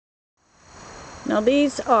Now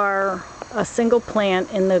these are a single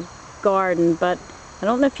plant in the garden, but I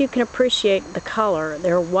don't know if you can appreciate the color.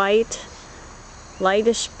 They're white,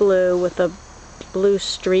 lightish blue with a blue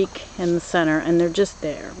streak in the center, and they're just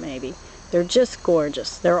there, maybe. They're just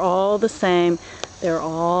gorgeous. They're all the same.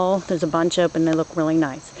 There's a bunch open, they look really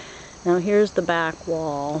nice. Now here's the back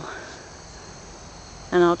wall,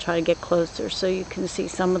 and I'll try to get closer so you can see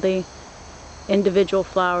some of the individual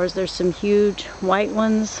flowers. There's some huge white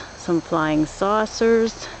ones, some flying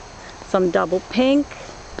saucers, some double pink,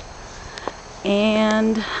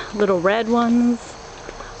 and little red ones.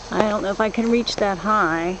 I don't know if I can reach that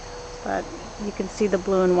high, but you can see the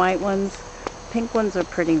blue and white ones. Pink ones are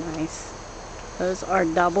pretty nice. Those are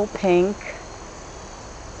double pink.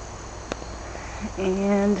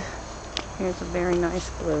 And here's a very nice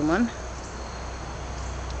blue one.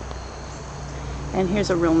 And here's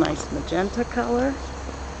a real nice magenta color.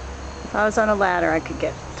 If I was on a ladder, I could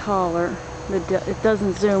get taller. It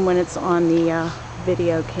doesn't zoom when it's on the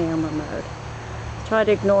video camera mode. Try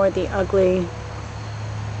to ignore the ugly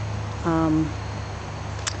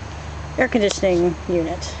air conditioning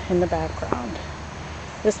unit in the background.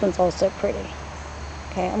 This one's also pretty.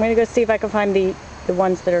 Okay, I'm going to go see if I can find the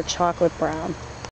ones that are chocolate brown.